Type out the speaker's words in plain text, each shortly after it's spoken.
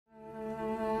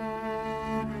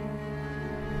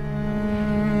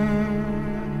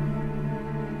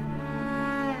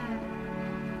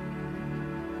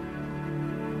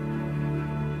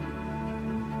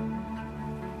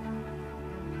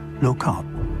Look up.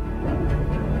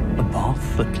 The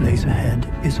path that lays ahead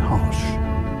is harsh,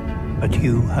 but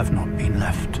you have not been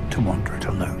left to wander it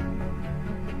alone.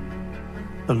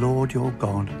 The Lord your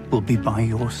God will be by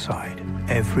your side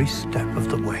every step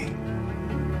of the way.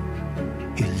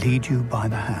 He'll lead you by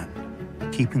the hand,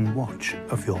 keeping watch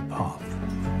of your path.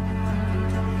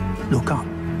 Look up.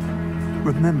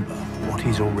 Remember what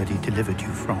he's already delivered you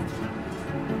from.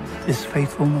 His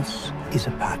faithfulness is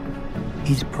a pattern.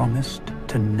 He's promised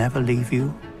to never leave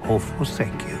you or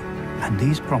forsake you, and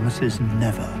these promises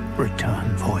never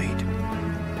return void.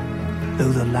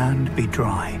 Though the land be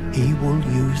dry, he will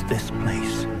use this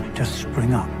place to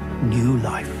spring up new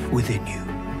life within you.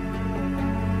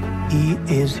 He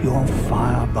is your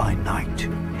fire by night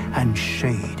and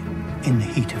shade in the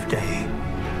heat of day.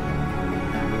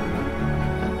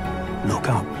 Look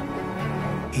up.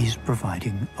 He's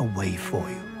providing a way for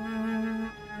you.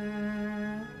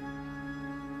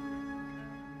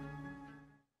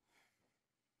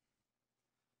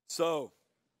 So,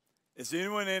 is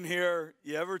anyone in here,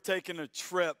 you ever taken a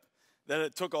trip that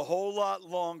it took a whole lot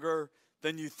longer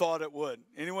than you thought it would?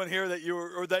 Anyone here that you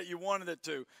were, or that you wanted it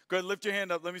to? Go ahead, lift your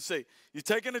hand up. Let me see. You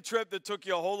taken a trip that took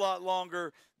you a whole lot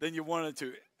longer than you wanted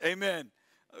to? Amen.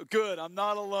 Good. I'm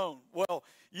not alone. Well,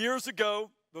 years ago,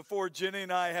 before Jenny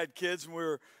and I had kids, and we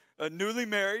were newly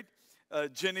married,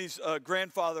 Jenny's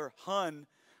grandfather, Hun,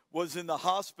 was in the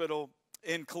hospital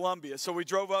in Colombia. So we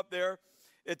drove up there.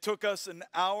 It took us an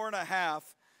hour and a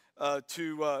half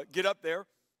to get up there,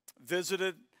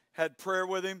 visited, had prayer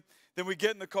with him. Then we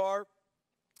get in the car.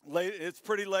 Late, it's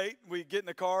pretty late. We get in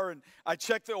the car, and I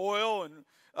check the oil, and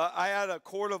I add a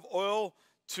quart of oil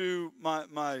to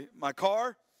my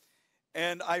car,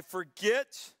 and I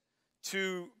forget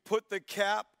to put the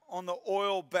cap on the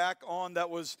oil back on.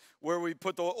 That was where we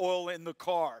put the oil in the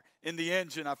car, in the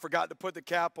engine. I forgot to put the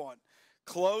cap on.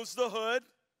 Close the hood.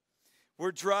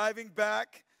 We're driving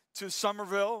back to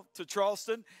Somerville, to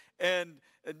Charleston, and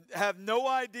have no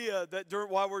idea that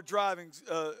while we're driving,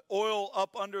 oil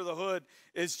up under the hood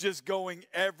is just going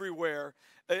everywhere.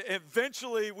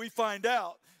 Eventually, we find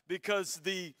out because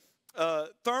the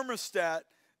thermostat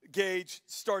gauge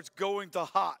starts going to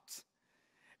hot.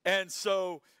 And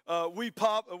so we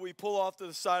pull off to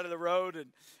the side of the road,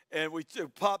 and we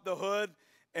pop the hood,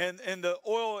 and the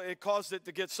oil, it caused it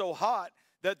to get so hot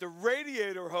that the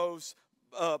radiator hose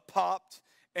popped,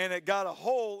 and it got a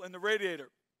hole in the radiator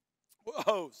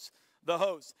hose.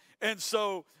 And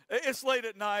so it's late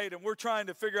at night, and we're trying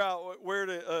to figure out where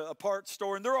to a parts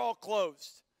store, and they're all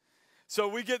closed. So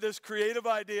we get this creative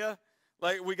idea,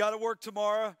 like, we got to work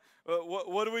tomorrow.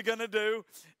 What are we going to do?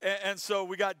 And so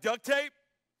we got duct tape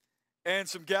and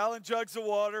some gallon jugs of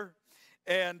water.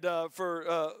 And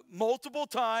for multiple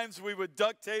times, we would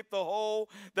duct tape the hole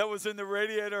that was in the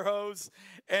radiator hose,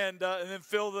 and then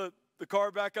fill the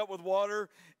car back up with water.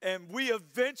 And we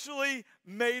eventually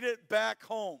made it back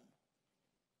home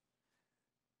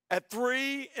at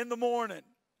 3 in the morning.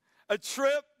 A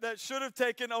trip that should have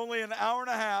taken only an hour and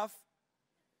a half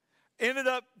ended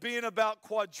up being about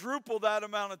quadruple that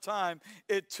amount of time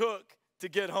it took to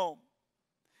get home.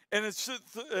 And it's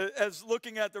as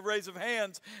looking at the raise of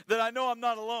hands that I know I'm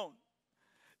not alone.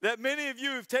 That many of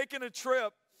you have taken a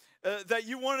trip that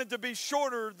you wanted to be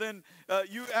shorter than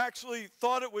you actually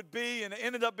thought it would be, and it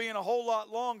ended up being a whole lot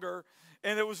longer,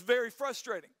 and it was very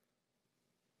frustrating.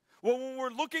 Well, when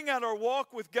we're looking at our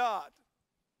walk with God,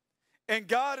 and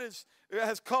God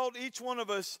has called each one of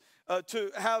us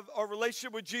to have our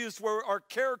relationship with Jesus where our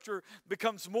character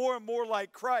becomes more and more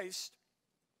like Christ,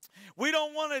 we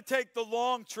don't want to take the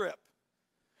long trip.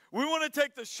 We want to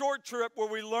take the short trip where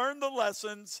we learn the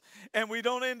lessons and we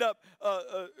don't end up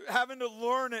having to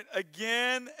learn it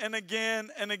again and again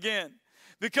and again.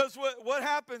 Because what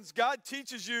happens, God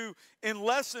teaches you in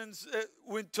lessons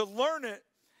to learn it,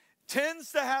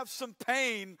 tends to have some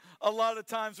pain a lot of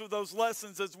times with those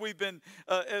lessons as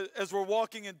we're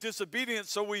walking in disobedience,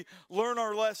 so we learn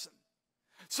our lesson.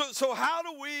 So how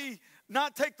do we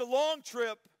not take the long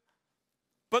trip,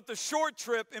 but the short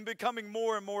trip in becoming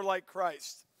more and more like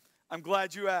Christ? I'm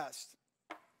glad you asked.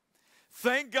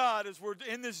 Thank God, as we're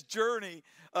in this journey,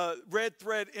 red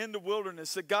thread in the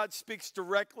wilderness, that God speaks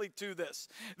directly to this.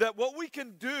 That what we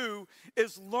can do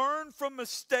is learn from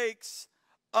mistakes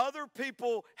other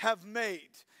people have made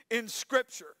in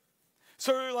Scripture.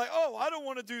 So you're like, oh, I don't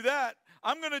want to do that.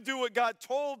 I'm going to do what God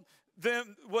told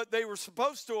them, what they were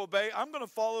supposed to obey. I'm going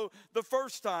to follow the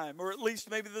first time, or at least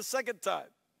maybe the second time.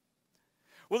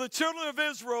 Well, the children of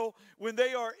Israel, when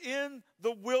they are in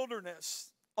the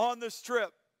wilderness on this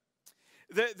trip,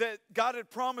 that God had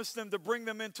promised them to bring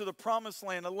them into the promised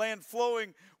land, a land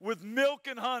flowing with milk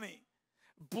and honey.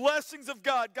 blessings of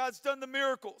God. God's done the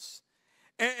miracles.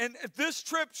 And this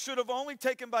trip should have only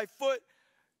taken by foot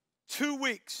 2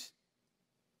 weeks.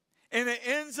 And it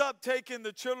ends up taking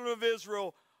the children of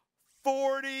Israel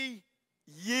 40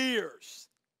 years.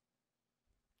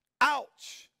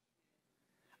 Ouch.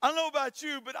 I don't know about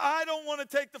you, but I don't want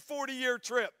to take the 40-year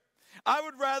trip. I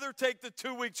would rather take the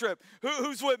 2-week trip.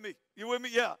 Who's with me? You with me?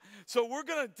 Yeah. So we're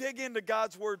going to dig into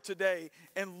God's word today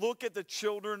and look at the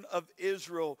children of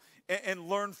Israel and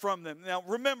learn from them. Now,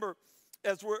 remember,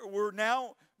 as we're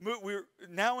now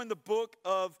in the book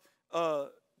of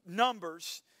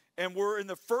Numbers, and we're in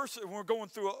the first, and we're going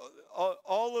through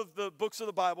all of the books of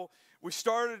the Bible. We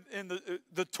started in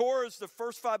the Torah is the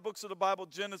first 5 books of the Bible: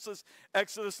 Genesis,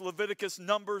 Exodus, Leviticus,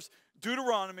 Numbers,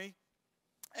 Deuteronomy.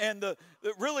 And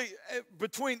really,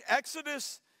 between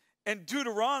Exodus and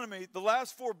Deuteronomy, the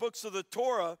last 4 books of the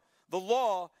Torah, the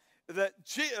law, that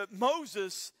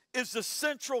Moses is the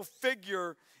central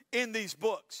figure in these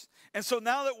books. And so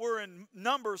now that we're in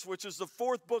Numbers, which is the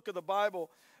 4th book of the Bible,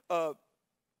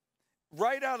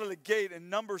 right out of the gate in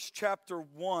Numbers chapter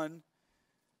 1,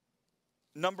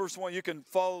 Numbers 1, you can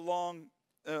follow along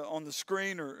on the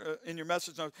screen or in your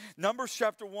message notes. Numbers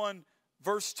chapter 1,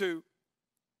 verse 2.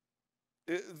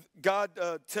 God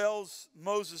tells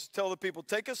Moses to tell the people,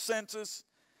 take a census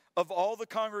of all the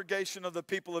congregation of the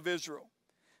people of Israel,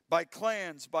 by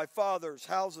clans, by fathers,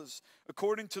 houses,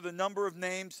 according to the number of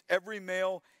names, every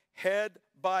male, head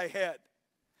by head.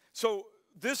 So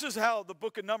this is how the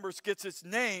book of Numbers gets its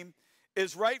name,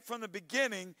 is right from the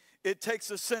beginning, it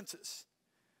takes a census.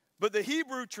 But the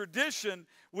Hebrew tradition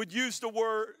would use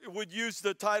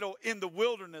the title "In the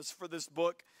Wilderness" for this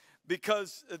book,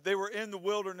 because they were in the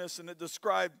wilderness and it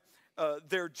described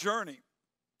their journey.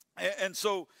 And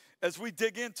so as we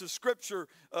dig into Scripture,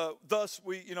 thus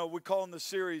we call in the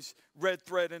series Red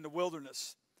Thread in the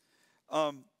Wilderness.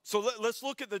 So let's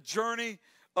look at the journey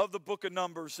of the book of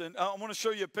Numbers. And I want to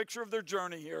show you a picture of their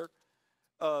journey here.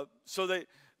 So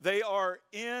they are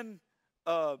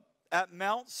at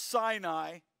Mount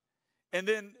Sinai. And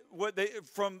then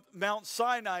from Mount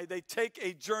Sinai, they take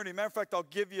a journey. Matter of fact, I'll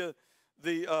give you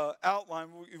the outline.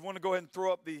 We want to go ahead and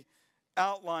throw up the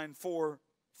outline for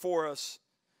us.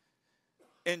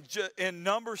 In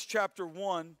Numbers chapter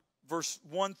 1, verse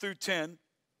 1 through 10,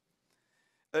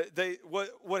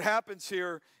 what happens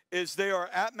here is they are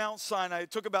at Mount Sinai.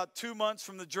 It took about 2 months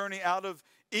from the journey out of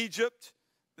Egypt,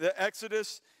 the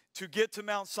Exodus, to get to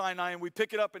Mount Sinai. And we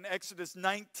pick it up in Exodus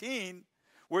 19,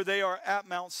 where they are at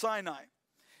Mount Sinai.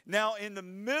 Now, in the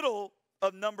middle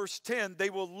of Numbers 10, they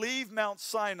will leave Mount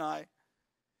Sinai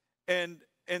and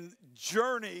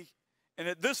journey. And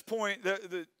at this point,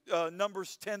 the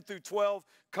Numbers 10 through 12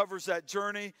 covers that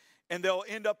journey. And they'll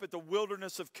end up at the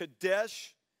wilderness of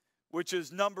Kadesh, which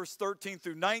is Numbers 13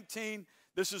 through 19.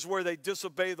 This is where they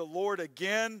disobey the Lord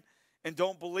again and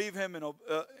don't believe him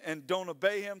and don't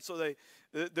obey him. So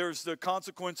there's the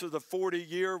consequence of the 40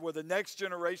 year, where the next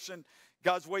generation,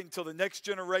 God's waiting until the next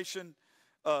generation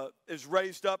is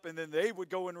raised up, and then they would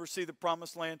go and receive the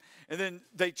promised land. And then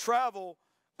they travel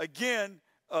again,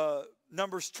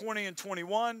 Numbers 20 and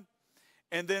 21,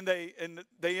 and then they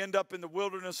end up in the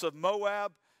wilderness of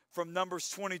Moab from Numbers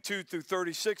 22 through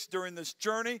 36 during this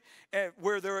journey, and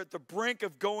where they're at the brink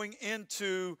of going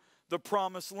into the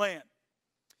promised land.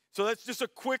 So that's just a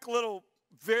quick little,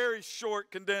 very short,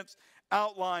 condensed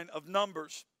outline of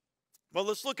Numbers. Well,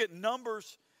 let's look at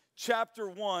Numbers chapter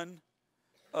 1,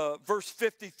 verse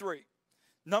 53.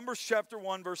 Numbers chapter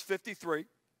 1, verse 53.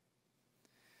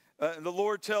 The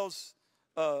Lord tells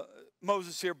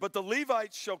Moses here, but the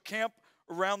Levites shall camp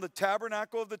around the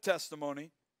tabernacle of the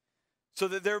testimony, so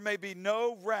that there may be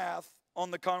no wrath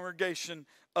on the congregation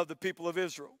of the people of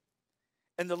Israel.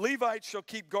 And the Levites shall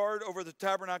keep guard over the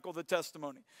tabernacle of the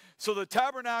testimony. So the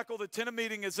tabernacle, the tent of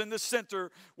meeting, is in the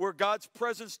center where God's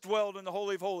presence dwelled in the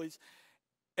Holy of Holies.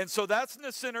 And so that's in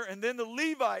the center. And then the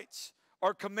Levites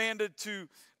are commanded to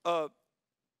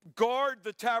guard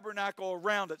the tabernacle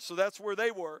around it. So that's where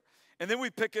they were. And then we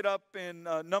pick it up in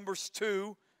Numbers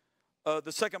 2,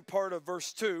 the second part of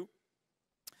verse 2,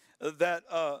 that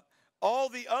all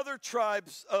the other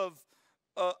tribes of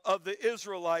the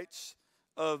Israelites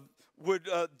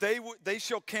they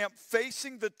shall camp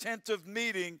facing the tent of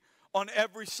meeting on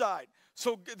every side.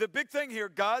 So the big thing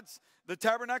here, the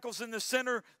tabernacle's in the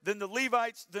center, then the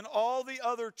Levites, then all the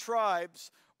other tribes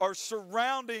are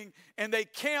surrounding, and they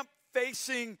camp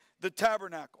facing the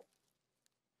tabernacle.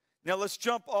 Now let's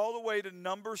jump all the way to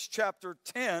Numbers chapter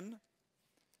 10,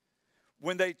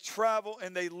 when they travel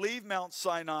and they leave Mount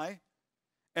Sinai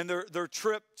and their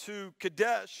trip to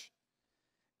Kadesh,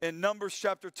 in Numbers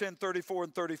chapter 10, 34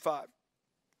 and 35.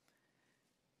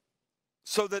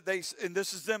 so that they, and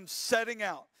this is them setting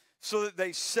out, so that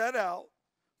they set out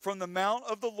from the mount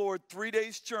of the Lord 3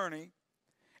 days' journey,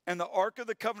 and the ark of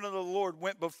the covenant of the Lord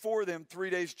went before them 3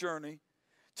 days' journey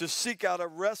to seek out a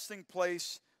resting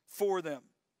place for them.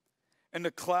 And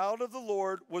the cloud of the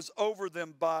Lord was over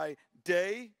them by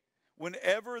day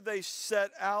whenever they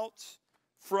set out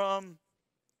from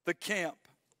the camp.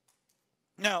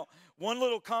 Now, one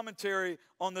little commentary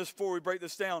on this before we break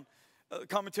this down.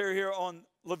 Commentary here on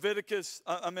Leviticus,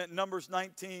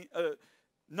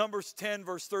 Numbers 10,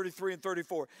 verse 33 and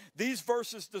 34. These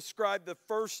verses describe the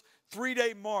first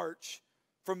 3-day march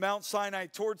from Mount Sinai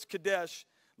towards Kadesh,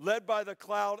 led by the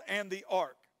cloud and the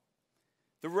ark.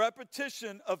 The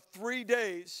repetition of 3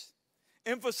 days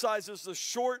emphasizes the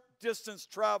short distance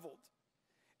traveled.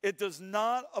 It does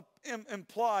not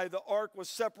imply the ark was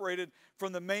separated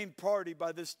from the main party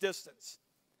by this distance.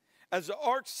 As the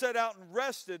ark set out and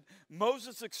rested,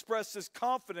 Moses expressed his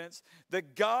confidence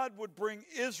that God would bring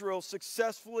Israel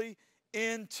successfully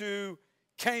into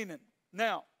Canaan.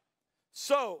 Now,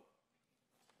 so,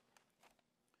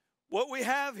 what we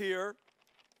have here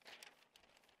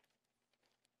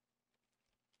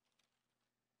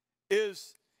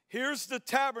is, here's the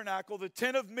tabernacle, the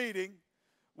tent of meeting,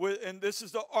 and this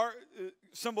is the ark,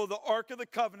 symbol of the Ark of the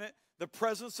Covenant, the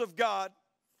presence of God,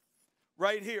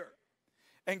 right here.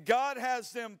 And God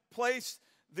has them place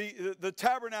the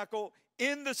tabernacle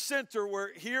in the center,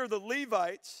 where here the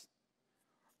Levites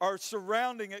are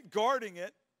surrounding it, guarding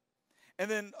it.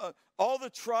 And then all the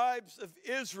tribes of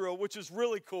Israel, which is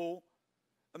really cool.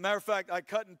 As a matter of fact, I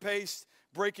cut and paste,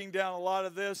 breaking down a lot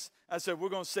of this. I said, we're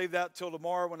going to save that till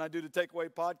tomorrow when I do the Takeaway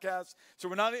podcast. So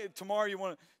we're not, tomorrow you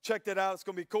want to check that out. It's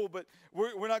going to be cool. But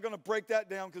we're not going to break that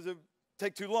down because it would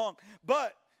take too long.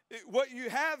 But what you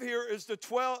have here is the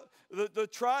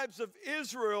tribes of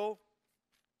Israel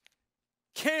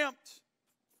camped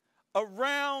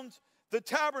around the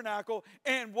tabernacle.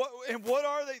 And what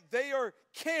are they? They are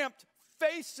camped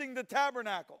facing the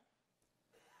tabernacle.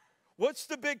 What's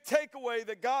the big takeaway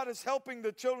that God is helping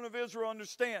the children of Israel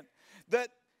understand? That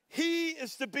He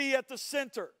is to be at the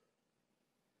center.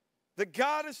 That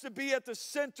God is to be at the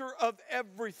center of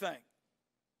everything.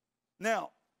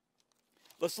 Now,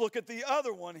 let's look at the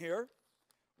other one here.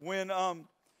 When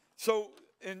so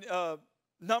in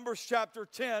Numbers chapter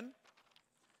 10,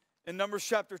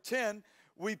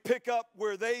 we pick up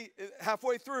where they,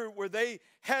 halfway through, where they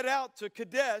head out to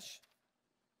Kadesh.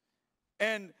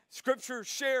 And Scripture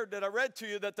shared that I read to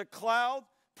you that the cloud,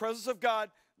 presence of God,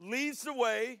 leads the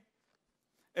way.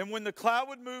 And when the cloud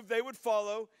would move, they would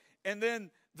follow. And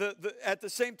then at the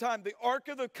same time, the Ark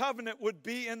of the Covenant would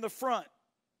be in the front.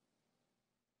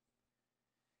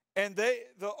 And the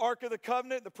Ark of the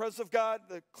Covenant, the presence of God,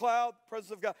 the cloud,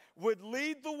 presence of God, would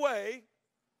lead the way,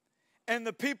 and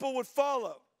the people would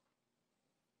follow.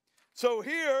 So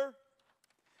here,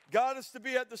 God is to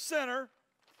be at the center.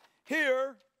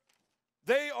 Here,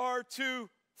 they are to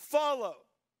follow.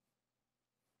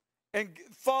 And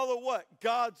follow what?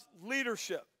 God's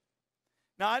leadership.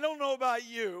 Now, I don't know about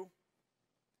you,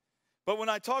 but when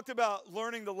I talked about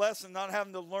learning the lesson, not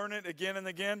having to learn it again and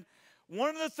again, one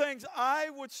of the things I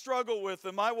would struggle with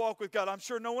in my walk with God, I'm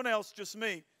sure no one else, just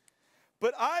me,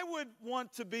 but I would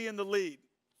want to be in the lead.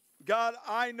 God,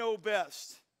 I know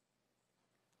best.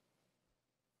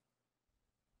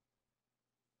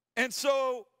 And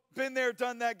so, been there,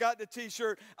 done that, got the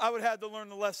t-shirt, I would have to learn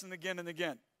the lesson again and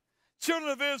again.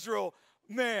 Children of Israel,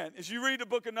 man, as you read the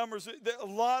book of Numbers, a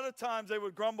lot of times they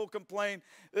would grumble, complain.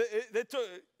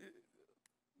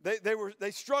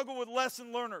 They struggle with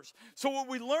lesson learners. So what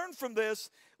we learn from this,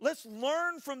 let's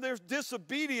learn from their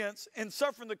disobedience and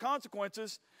suffering the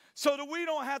consequences so that we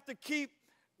don't have to keep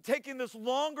taking this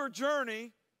longer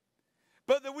journey,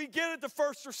 but that we get it the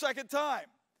first or second time.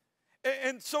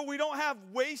 And so we don't have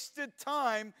wasted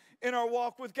time in our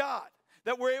walk with God,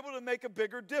 that we're able to make a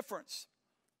bigger difference.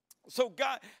 So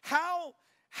God, how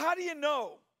do you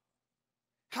know?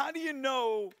 How do you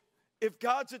know if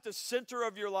God's at the center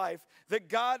of your life, that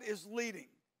God is leading?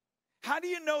 How do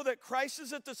you know that Christ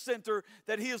is at the center,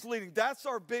 that He is leading? That's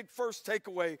our big first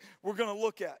takeaway we're going to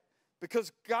look at.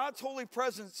 Because God's holy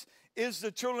presence is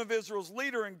the children of Israel's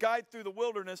leader and guide through the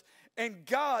wilderness. And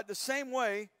God, the same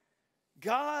way,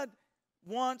 God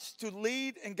wants to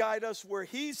lead and guide us where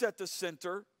He's at the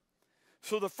center.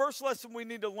 So the first lesson we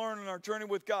need to learn in our journey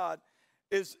with God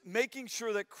is making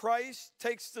sure that Christ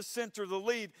takes the center, the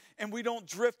lead, and we don't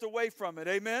drift away from it.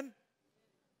 Amen?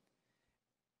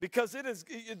 Because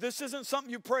this isn't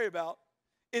something you pray about.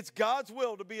 It's God's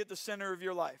will to be at the center of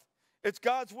your life. It's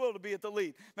God's will to be at the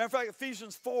lead. Matter of fact,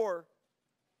 Ephesians 4,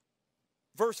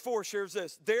 verse 4 shares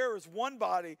this. There is one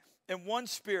body and one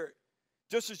Spirit,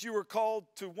 just as you were called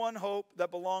to one hope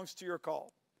that belongs to your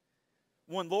call.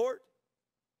 One Lord,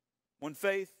 one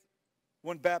faith,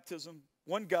 one baptism,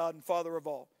 one God and Father of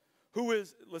all, who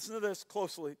is, listen to this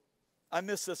closely, I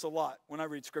miss this a lot when I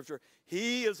read Scripture.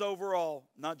 He is over all,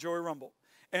 not Joey Rumble,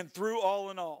 and through all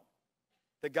in all.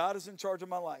 That God is in charge of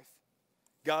my life.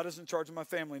 God is in charge of my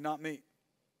family, not me.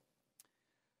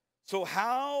 So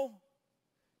how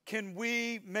can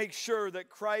we make sure that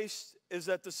Christ is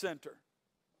at the center?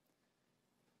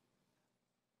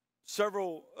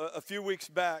 A few weeks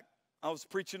back, I was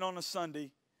preaching on a Sunday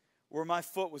where my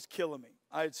foot was killing me.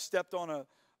 I had stepped on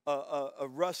a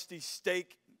rusty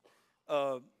stake,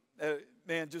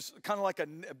 just kind of like a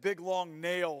big long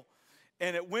nail,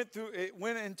 and it went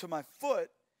into my foot,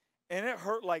 and it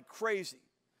hurt like crazy.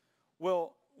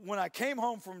 Well, when I came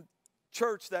home from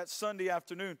church that Sunday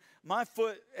afternoon, my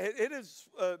foot, it has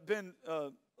been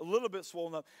a little bit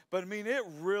swollen up, but I mean, it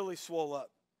really swelled up.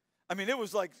 I mean, it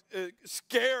was like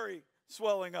scary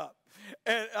swelling up.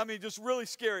 And I mean, just really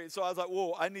scary. So I was like,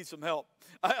 whoa, I need some help.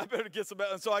 I better get some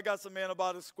help. And so I got some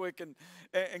antibiotics quick and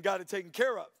got it taken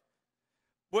care of.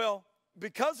 Well,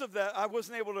 because of that, I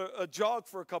wasn't able to jog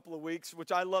for a couple of weeks, which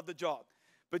I love to jog.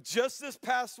 But just this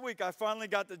past week, I finally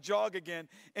got to jog again,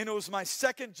 and it was my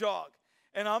second jog.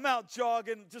 And I'm out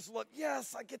jogging, just look,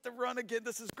 yes, I get to run again.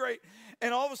 This is great.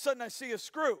 And all of a sudden, I see a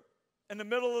screw in the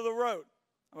middle of the road.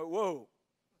 I'm like, whoa.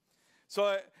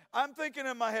 So I'm thinking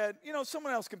in my head,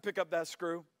 someone else can pick up that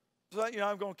screw. So,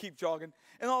 I'm going to keep jogging.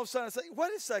 And all of a sudden, I say,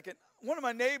 wait a second. One of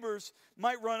my neighbors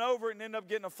might run over it and end up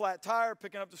getting a flat tire,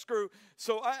 picking up the screw.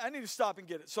 So I need to stop and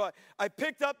get it. So I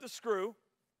picked up the screw.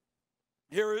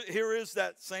 Here is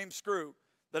that same screw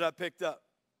that I picked up.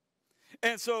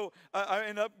 And so I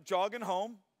end up jogging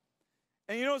home.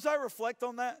 And as I reflect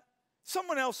on that,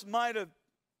 someone else might have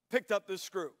picked up this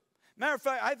screw. Matter of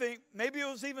fact, I think maybe it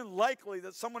was even likely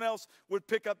that someone else would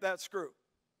pick up that screw.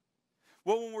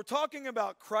 Well, when we're talking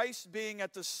about Christ being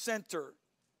at the center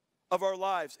of our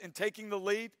lives and taking the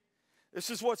lead, this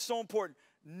is what's so important.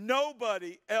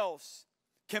 Nobody else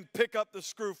can pick up the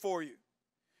screw for you.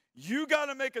 You got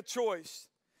to make a choice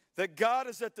that God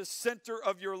is at the center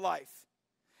of your life,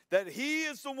 that He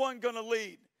is the one going to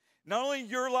lead not only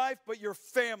your life, but your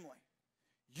family.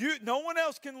 No one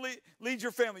else can lead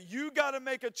your family. You got to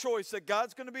make a choice that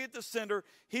God's going to be at the center.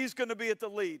 He's going to be at the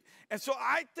lead. And so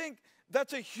I think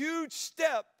that's a huge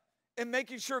step in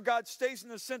making sure God stays in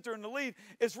the center and the lead,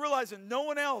 is realizing no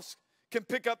one else can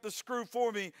pick up the screw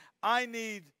for me. I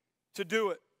need to do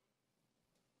it.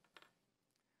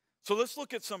 So let's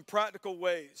look at some practical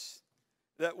ways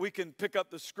that we can pick up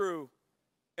the screw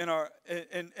in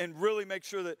and really make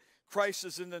sure that Christ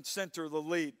is in the center, the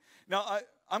lead. Now,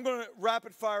 I'm going to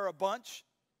rapid fire a bunch.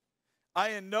 I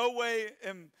in no way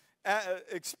am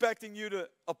expecting you to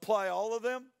apply all of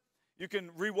them. You can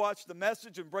rewatch the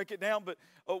message and break it down. But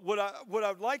what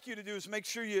I'd like you to do is make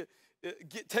sure you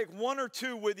take one or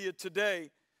two with you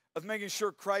today of making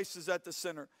sure Christ is at the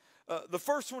center. The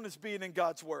first one is being in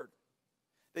God's Word.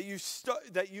 That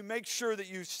you make sure that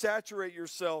you saturate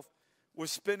yourself with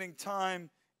spending time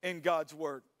in God's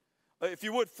Word. If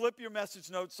you would, flip your message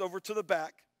notes over to the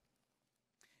back.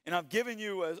 And I've given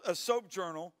you a soap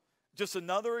journal, just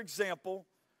another example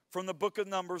from the book of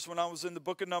Numbers. When I was in the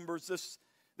book of Numbers, this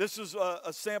is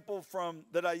a sample from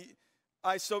that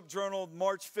I soap journaled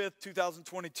March 5th,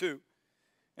 2022.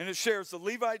 And it shares, the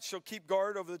Levites shall keep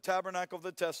guard over the tabernacle of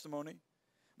the testimony.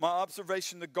 My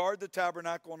observation, to guard the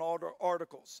tabernacle and all the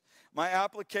articles. My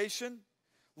application,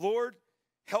 Lord,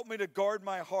 help me to guard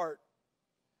my heart.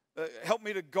 Help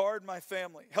me to guard my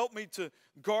family. Help me to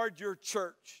guard your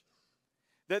church.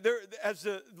 That as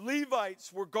the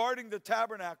Levites were guarding the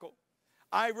tabernacle,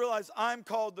 I realized I'm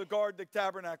called to guard the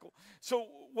tabernacle. So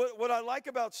what I like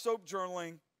about soap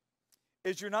journaling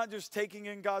is you're not just taking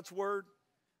in God's Word,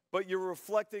 but you're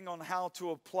reflecting on how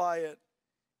to apply it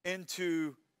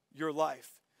into your life.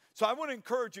 So I want to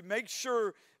encourage you, make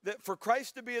sure that for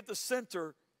Christ to be at the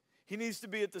center, He needs to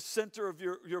be at the center of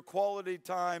your quality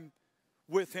time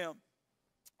with Him.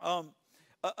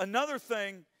 Another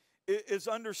thing is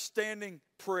understanding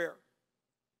prayer.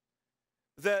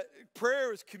 That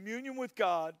prayer is communion with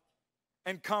God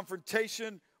and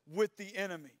confrontation with the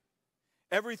enemy.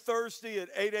 Every Thursday at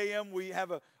 8 a.m. we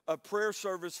have a prayer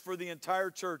service for the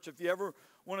entire church. If you ever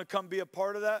want to come be a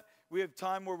part of that, we have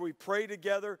time where we pray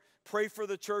together, pray for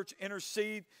the church,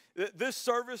 intercede. This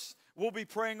service, we'll be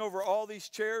praying over all these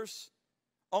chairs.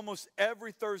 Almost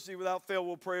every Thursday without fail,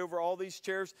 we'll pray over all these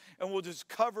chairs, and we'll just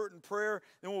cover it in prayer.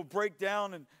 Then we'll break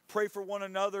down and pray for one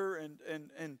another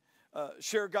and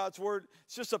share God's Word.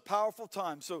 It's just a powerful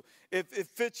time. So if it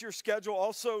fits your schedule,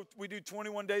 also we do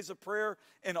 21 days of prayer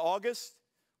in August.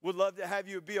 Would love to have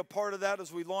you be a part of that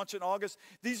as we launch in August.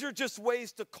 These are just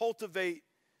ways to cultivate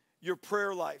your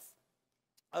prayer life.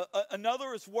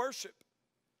 Another is worship.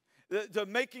 The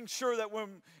making sure that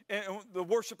when the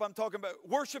worship I'm talking about,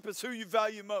 worship is who you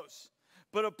value most.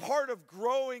 But a part of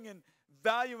growing and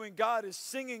valuing God is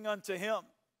singing unto Him.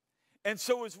 And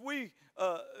so as we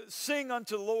sing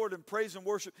unto the Lord and praise and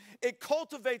worship, it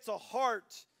cultivates a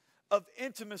heart of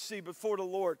intimacy before the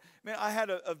Lord. Man, I had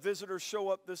a visitor show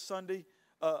up this Sunday,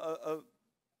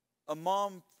 a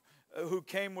mom who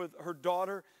came with her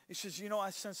daughter. He says, you know,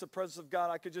 I sense the presence of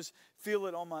God. I could just feel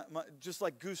it on my just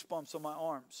like goosebumps on my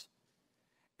arms.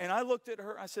 And I looked at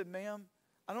her, I said, ma'am,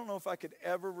 I don't know if I could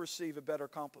ever receive a better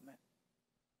compliment.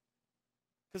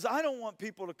 Because I don't want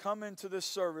people to come into this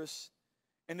service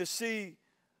and to see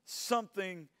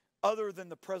something other than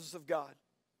the presence of God.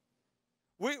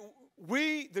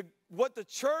 What the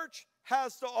church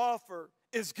has to offer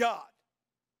is God.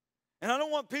 And I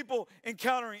don't want people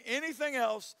encountering anything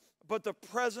else but the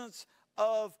presence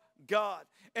of God.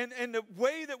 And the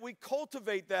way that we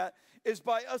cultivate that is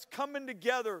by us coming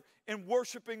together and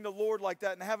worshiping the Lord like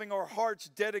that and having our hearts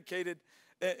dedicated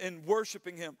in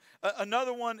worshiping Him.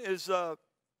 Another one is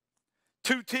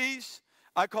 2 T's.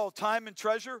 I call time and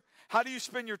treasure. How do you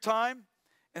spend your time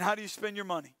and how do you spend your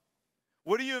money?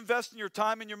 What do you invest in your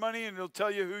time and your money? And it'll tell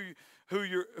you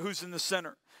who's in the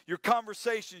center. Your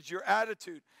conversations, your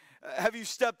attitude. Have you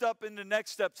stepped up into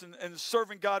next steps and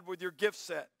serving God with your gift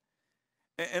set?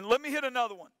 And let me hit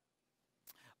another one.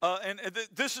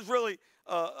 This is really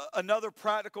another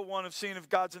practical one of seeing if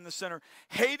God's in the center.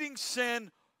 Hating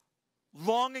sin,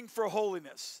 longing for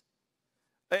holiness.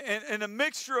 And a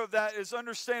mixture of that is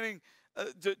understanding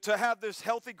to have this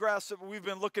healthy grasp that we've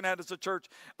been looking at as a church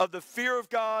of the fear of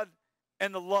God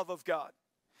and the love of God.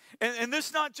 And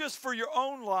this not just for your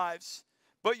own lives,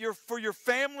 but for your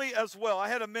family as well. I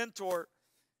had a mentor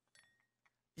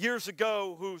years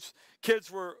ago whose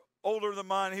kids were older than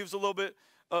mine. He was a little bit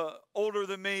older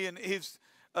than me, and he's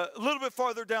a little bit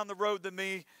farther down the road than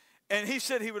me. And he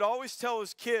said he would always tell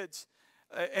his kids,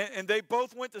 and they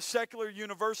both went to secular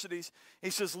universities, he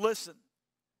says, listen,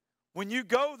 when you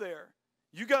go there,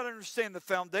 you got to understand the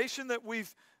foundation that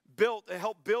we've built to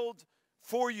help build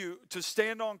for you to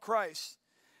stand on Christ,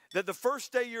 that the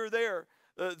first day you're there,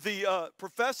 the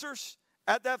professors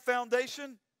at that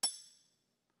foundation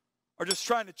are just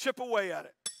trying to chip away at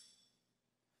it.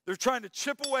 They're trying to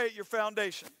chip away at your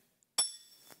foundation.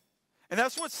 And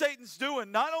that's what Satan's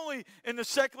doing, not only in the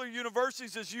secular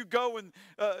universities as you go and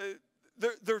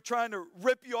they're trying to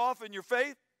rip you off in your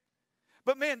faith,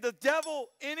 but man, the devil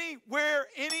anywhere,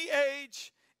 any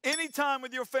age, any time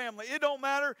with your family, it don't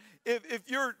matter if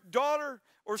your daughter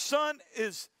or son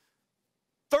is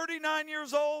 39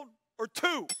 years old or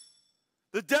 2.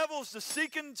 The devil's to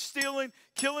seek and steal and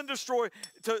kill and destroy,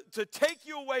 to take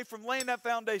you away from laying that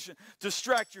foundation,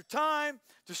 distract your time,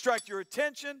 distract your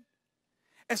attention.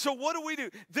 And so what do?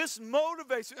 This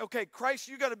motivates, okay, Christ,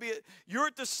 you're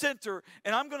at the center,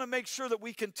 and I'm going to make sure that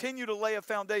we continue to lay a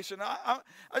foundation. I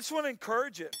just want to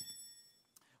encourage you.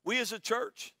 We as a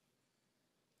church,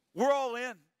 we're all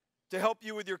in to help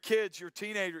you with your kids, your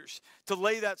teenagers, to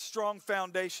lay that strong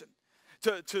foundation.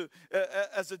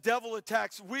 As the devil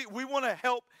attacks, we want to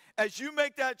help as you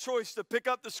make that choice to pick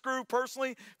up the screw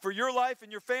personally for your life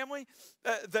and your family,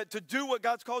 that to do what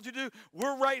God's called you to do.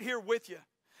 We're right here with you.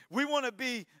 We want to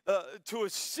be to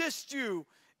assist you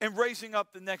in raising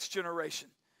up the next generation,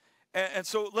 and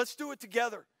so let's do it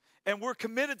together. And we're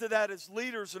committed to that as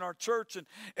leaders in our church,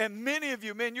 and many of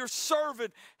you, man, you're serving,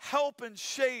 helping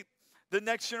shape the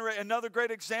next generation. Another great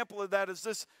example of that is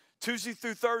this. Tuesday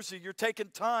through Thursday, you're taking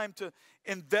time to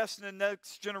invest in the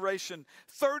next generation.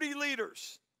 30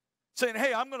 leaders saying,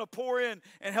 hey, I'm going to pour in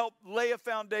and help lay a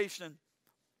foundation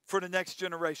for the next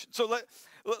generation. So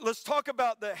let's talk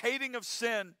about the hating of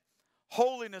sin,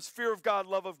 holiness, fear of God,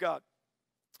 love of God.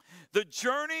 The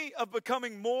journey of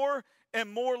becoming more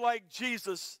and more like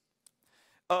Jesus,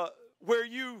 where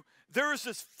there is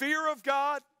this fear of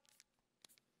God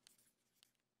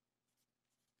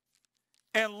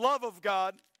and love of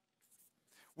God,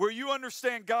 where you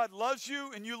understand God loves you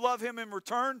and you love Him in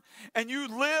return, and you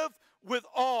live with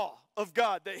awe of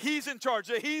God, that He's in charge,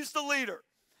 that He's the leader.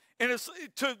 And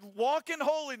to walk in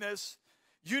holiness,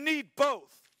 you need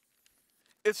both.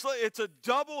 It's a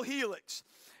double helix,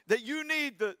 that you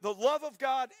need the love of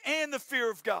God and the fear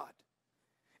of God.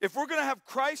 If we're going to have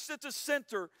Christ at the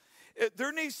center,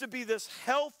 there needs to be this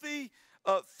healthy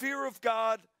fear of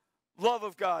God, love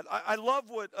of God. I love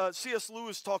what C.S.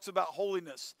 Lewis talks about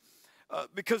holiness.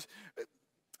 Because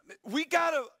we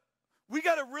gotta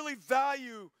really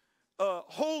value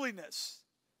holiness.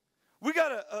 We got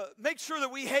to make sure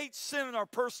that we hate sin in our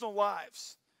personal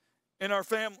lives, in our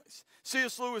families.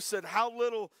 C.S. Lewis said, how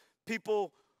little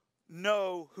people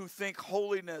know who think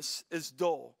holiness is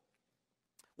dull.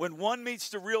 When one meets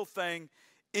the real thing,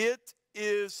 it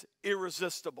is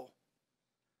irresistible.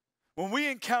 When we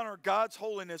encounter God's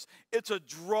holiness, it's a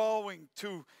drawing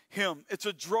to Him. It's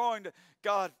a drawing to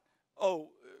God. Oh,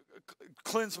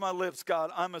 cleanse my lips,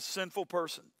 God. I'm a sinful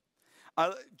person.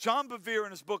 John Bevere,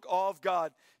 in his book, Awe of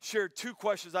God, shared two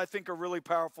questions I think are really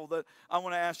powerful that I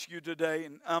want to ask you today,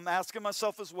 and I'm asking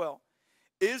myself as well.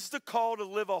 Is the call to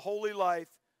live a holy life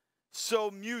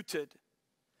so muted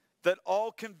that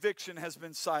all conviction has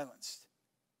been silenced?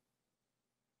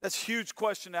 That's a huge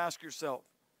question to ask yourself.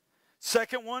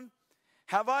 Second one,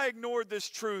 have I ignored this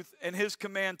truth and His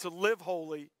command to live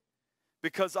holy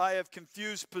because I have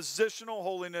confused positional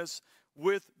holiness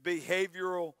with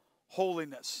behavioral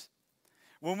holiness?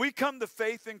 When we come to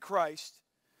faith in Christ,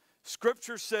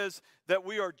 Scripture says that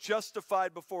we are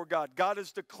justified before God. God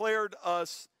has declared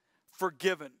us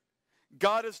forgiven.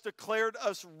 God has declared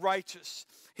us righteous.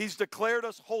 He's declared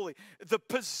us holy. The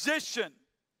position,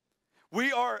 we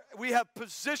have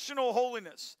positional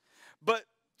holiness. But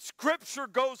Scripture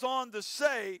goes on to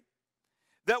say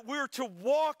that we're to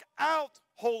walk out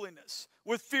holiness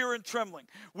with fear and trembling.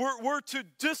 We're to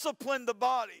discipline the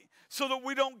body so that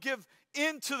we don't give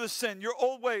into the sin, your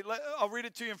old way. I'll read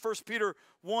it to you in 1 Peter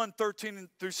 1, 13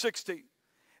 through 16.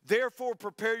 Therefore,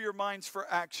 prepare your minds for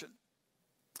action.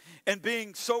 And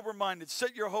being sober-minded,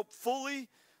 set your hope fully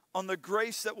on the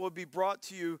grace that will be brought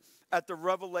to you at the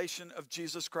revelation of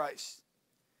Jesus Christ.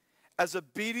 As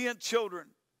obedient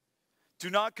children, do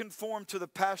not conform to the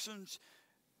passions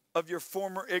of your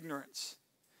former ignorance.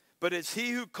 But as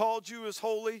He who called you is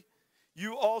holy,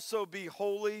 you also be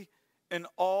holy in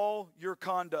all your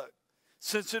conduct.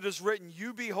 Since it is written,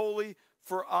 you be holy,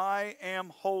 for I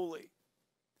am holy.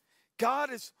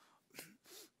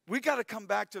 We got to come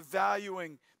back to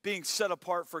valuing being set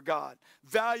apart for God,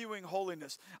 valuing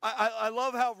holiness. I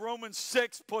love how Romans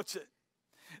 6 puts it.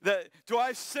 That, do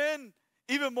I sin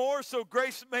even more so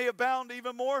grace may abound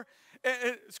even more?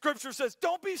 And Scripture says,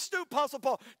 don't be stupid, Apostle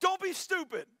Paul. Don't be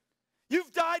stupid.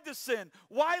 You've died to sin.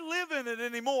 Why live in it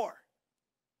anymore?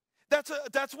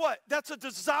 That's what? That's a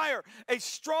desire, a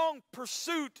strong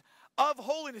pursuit of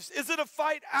holiness. Is it a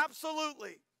fight?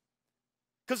 Absolutely.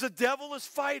 Because the devil is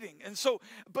fighting. And so,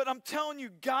 but I'm telling you,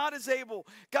 God is able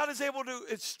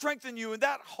to strengthen you. And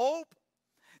that hope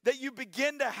that you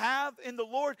begin to have in the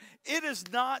Lord, it is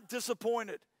not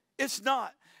disappointed. It's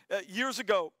not. Years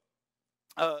ago,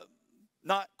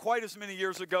 not quite as many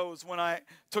years ago as when I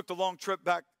took the long trip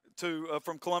back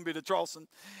from Columbia to Charleston.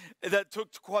 That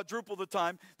took quadruple the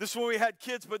time. This is when we had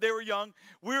kids, but they were young.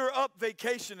 We were up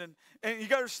vacationing, and you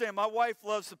got to understand, my wife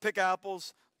loves to pick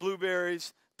apples,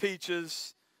 blueberries,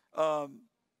 peaches,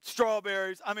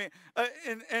 strawberries. I mean,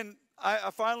 and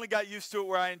I finally got used to it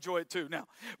where I enjoy it too now.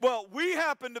 Well, we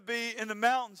happened to be in the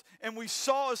mountains, and we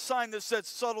saw a sign that said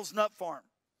Suttles Nut Farm.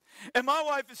 And my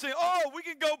wife is saying, oh, we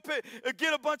can go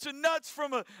get a bunch of nuts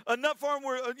from a nut farm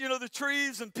where, the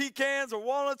trees and pecans or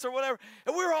walnuts or whatever.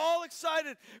 And we were all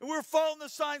excited. And we were following the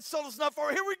sign, Suttles Nut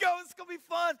Farm. Here we go. It's going to be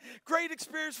fun. Great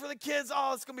experience for the kids.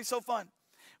 Oh, it's going to be so fun.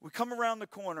 We come around the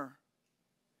corner.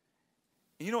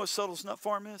 And you know what Suttles Nut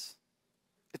Farm is?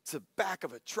 It's the back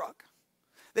of a truck.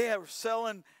 They are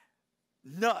selling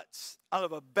nuts out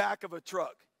of the back of a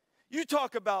truck. You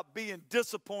talk about being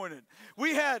disappointed.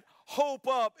 We had hope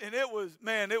up, and it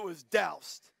was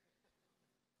doused.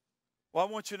 Well, I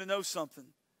want you to know something.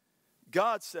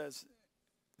 God says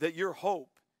that your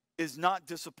hope is not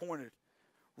disappointed.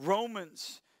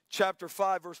 Romans chapter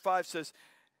 5, verse 5 says,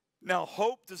 now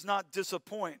hope does not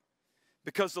disappoint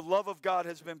because the love of God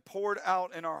has been poured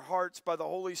out in our hearts by the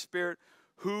Holy Spirit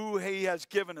who He has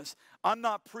given us. I'm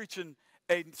not preaching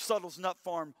a Suttles Nut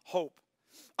Farm hope.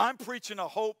 I'm preaching a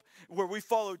hope where we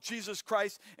follow Jesus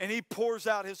Christ and He pours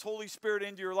out His Holy Spirit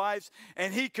into your lives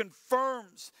and He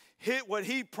confirms what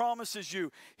He promises you.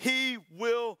 He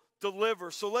will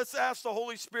deliver. So let's ask the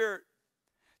Holy Spirit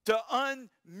to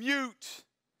unmute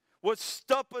what's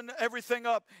stopping everything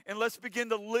up, and let's begin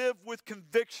to live with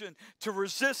conviction, to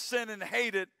resist sin and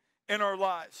hate it in our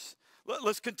lives.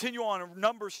 Let's continue on in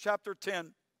Numbers chapter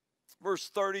 10, verse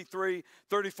 33,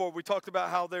 34. We talked about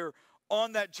how they're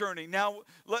on that journey. Now,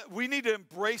 we need to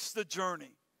embrace the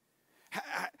journey.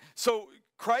 So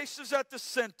Christ is at the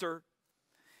center,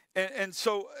 and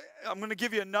so I'm going to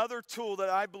give you another tool that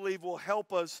I believe will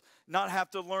help us not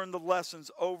have to learn the lessons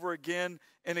over again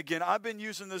and again. I've been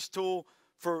using this tool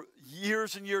for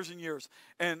years and years and years,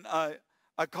 and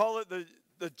I call it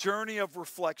the journey of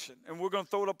reflection. And we're going to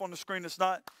throw it up on the screen. It's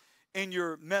not in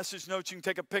your message notes. You can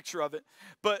take a picture of it.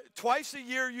 But twice a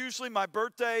year, usually my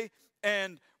birthday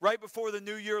and right before the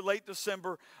new year, late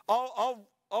December, I'll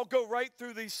go right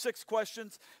through these 6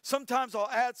 questions. Sometimes I'll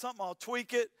add something, I'll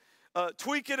tweak it,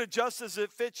 adjust as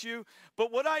it fits you.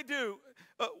 But what I do,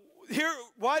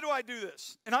 why do I do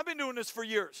this? And I've been doing this for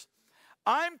years.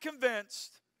 I'm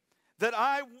convinced that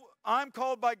I'm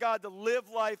called by God to live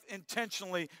life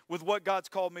intentionally with what God's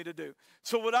called me to do.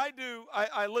 So what I do,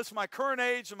 I list my current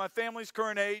age and my family's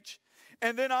current age,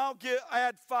 and then I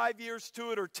add 5 years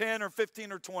to it, or 10 or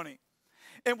 15 or 20.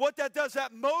 And what that does,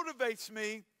 that motivates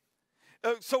me.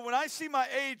 So when I see my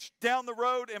age down the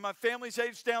road and my family's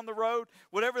age down the road,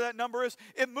 whatever that number is,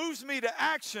 it moves me to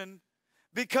action,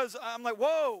 because I'm like,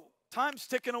 whoa, time's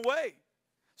ticking away.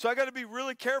 So I got to be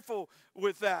really careful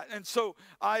with that. And so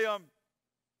I'll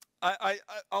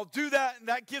do that, and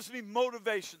that gives me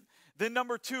motivation. Then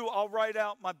number 2, I'll write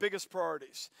out my biggest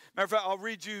priorities. Matter of fact, I'll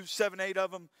read you 7, 8 of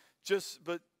them,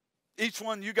 but each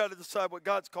one you got to decide what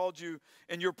God's called you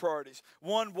and your priorities.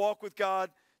 1, walk with God.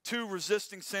 2,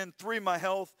 resisting sin. 3, my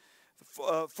health.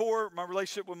 4, my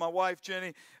relationship with my wife,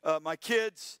 Jenny. My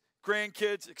kids,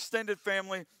 grandkids, extended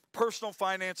family, personal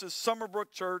finances,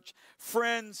 Summerbrook Church,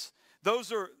 friends.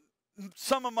 Those are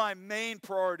some of my main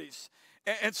priorities.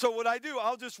 And so what I do,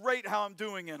 I'll just rate how I'm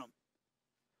doing in them.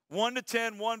 1 to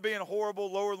 10, 1 being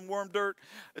horrible, lower than worm dirt.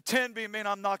 10 being, man,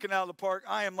 I'm knocking it out of the park.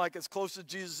 I am like as close to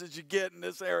Jesus as you get in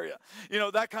this area. You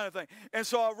know, that kind of thing. And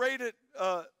so I'll rate it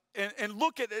and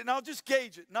look at it, and I'll just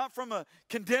gauge it, not from a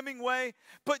condemning way,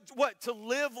 but to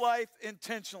live life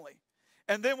intentionally.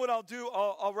 And then what I'll do,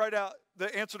 I'll write out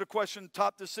the answer to the question,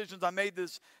 top decisions I made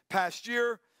this past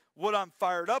year, what I'm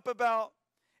fired up about,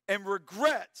 and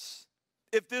regrets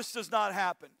if this does not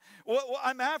happen. Well,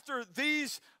 I'm after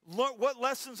these, what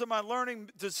lessons am I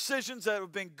learning, decisions that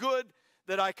have been good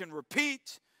that I can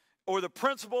repeat, or the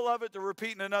principle of it to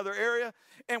repeat in another area.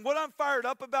 And what I'm fired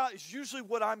up about is usually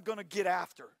what I'm going to get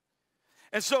after.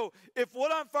 And so if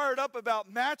what I'm fired up about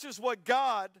matches what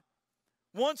God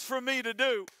wants for me to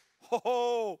do,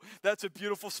 oh, that's a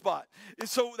beautiful spot. And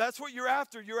so that's what you're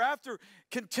after. You're after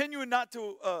continuing not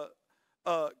to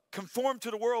conform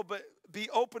to the world, but be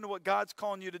open to what God's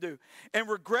calling you to do. And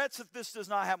regrets if this does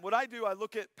not happen. What I do, I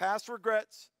look at past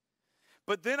regrets,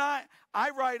 but then I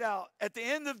write out, at the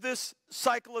end of this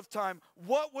cycle of time,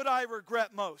 what would I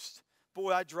regret most?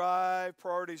 Boy, I drive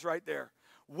priorities right there.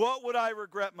 What would I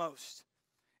regret most?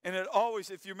 And it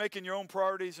always, if you're making your own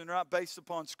priorities and they're not based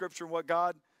upon Scripture and what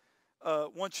God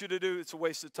wants you to do, it's a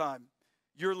waste of time.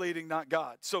 You're leading, not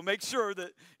God. So make sure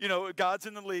that, you know, God's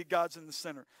in the lead, God's in the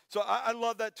center. So I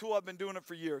love that tool. I've been doing it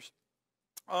for years.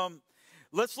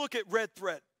 Let's look at red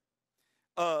thread.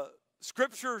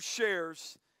 Scripture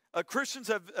shares, Christians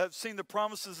have seen the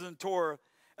promises in Torah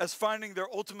as finding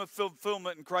their ultimate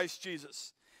fulfillment in Christ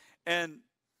Jesus. And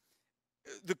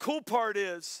the cool part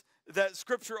is that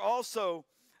Scripture also,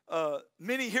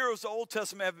 many heroes of the Old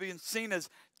Testament have been seen as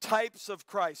types of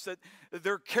Christ, that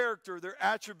their character, their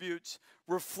attributes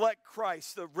reflect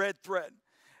Christ, the red thread.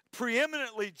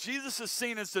 Preeminently, Jesus is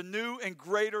seen as the new and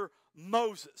greater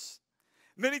Moses.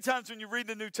 Many times when you read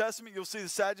the New Testament, you'll see the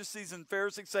Sadducees and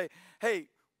Pharisees say, hey,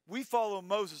 we follow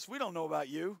Moses. We don't know about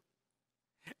you.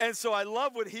 And so I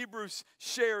love what Hebrews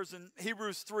shares in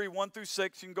Hebrews 3, 1 through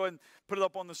 6. You can go ahead and put it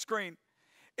up on the screen.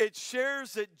 It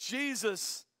shares that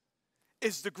Jesus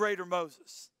is the greater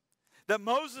Moses. That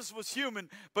Moses was human,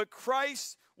 but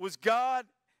Christ was God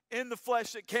in the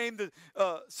flesh that came to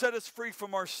set us free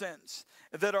from our sins.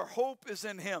 That our hope is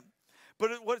in him.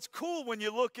 But what's cool when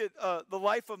you look at the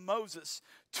life of Moses,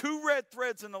 2 red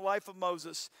threads in the life of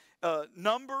Moses.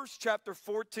 Numbers chapter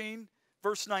 14,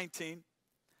 verse 19.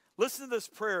 Listen to this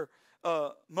prayer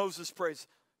Moses prays.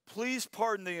 Please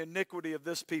pardon the iniquity of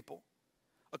this people,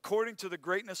 according to the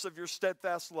greatness of your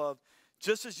steadfast love,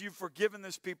 just as you've forgiven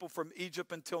this people from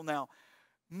Egypt until now.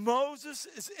 Moses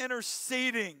is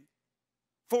interceding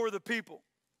for the people.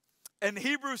 And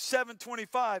Hebrews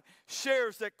 7:25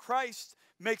 shares that Christ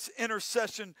makes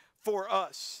intercession for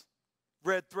us.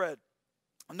 Red thread.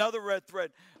 Another red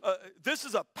thread. This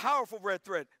is a powerful red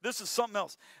thread. This is something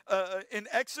else. In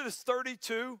Exodus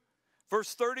 32,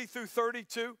 verse 30 through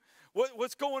 32,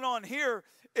 what's going on here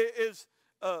is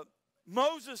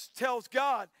Moses tells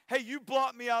God, hey, you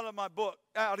blot me out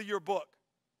of your book.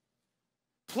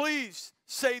 Please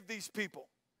save these people.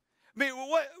 I mean,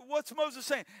 what's Moses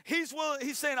saying? He's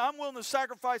saying, I'm willing to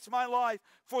sacrifice my life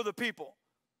for the people.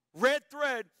 Red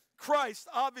thread, Christ,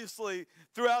 obviously,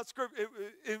 throughout Scripture,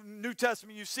 in New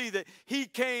Testament, you see that he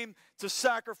came to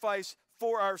sacrifice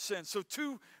for our sins. So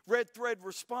 2 red thread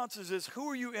responses is, who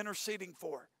are you interceding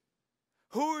for?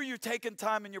 Who are you taking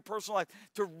time in your personal life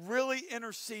to really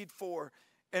intercede for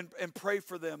and pray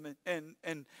for them?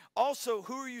 And also,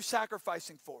 who are you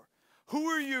sacrificing for? Who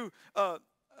are you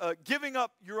giving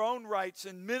up your own rights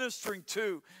and ministering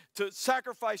to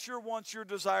sacrifice your wants, your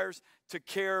desires, to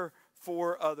care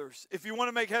for others? If you want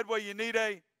to make headway, you need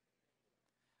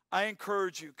I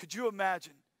encourage you, could you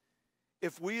imagine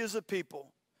if we as a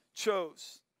people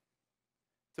chose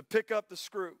to pick up the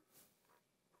screw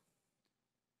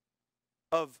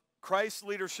of Christ's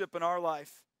leadership in our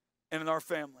life and in our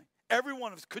family? Every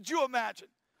one of us. Could you imagine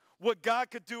what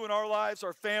God could do in our lives,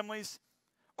 our families,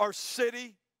 our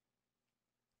city?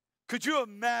 Could you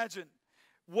imagine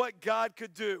what God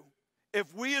could do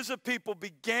if we as a people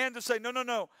began to say, no, no,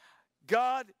 no,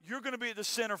 God, you're going to be at the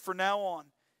center from now on.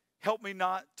 Help me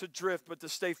not to drift, but to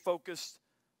stay focused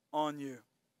on you.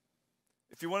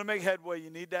 If you want to make headway,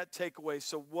 you need that takeaway.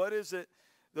 So what is it,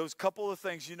 those couple of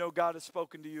things you know God has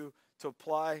spoken to you to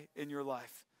apply in your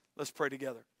life? Let's pray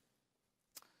together.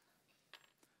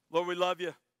 Lord, we love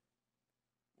you.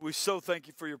 We so thank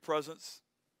you for your presence.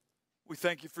 We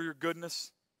thank you for your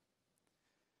goodness.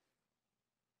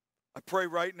 I pray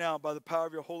right now by the power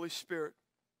of your Holy Spirit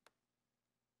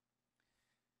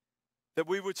that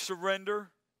we would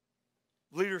surrender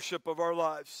leadership of our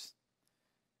lives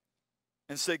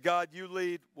and say, God, you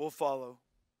lead, we'll follow.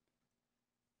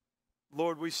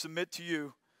 Lord, we submit to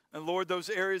you. And Lord, those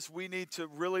areas we need to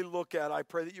really look at, I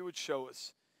pray that you would show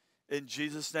us. In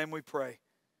Jesus' name we pray.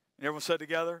 And everyone said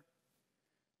together,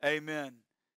 amen.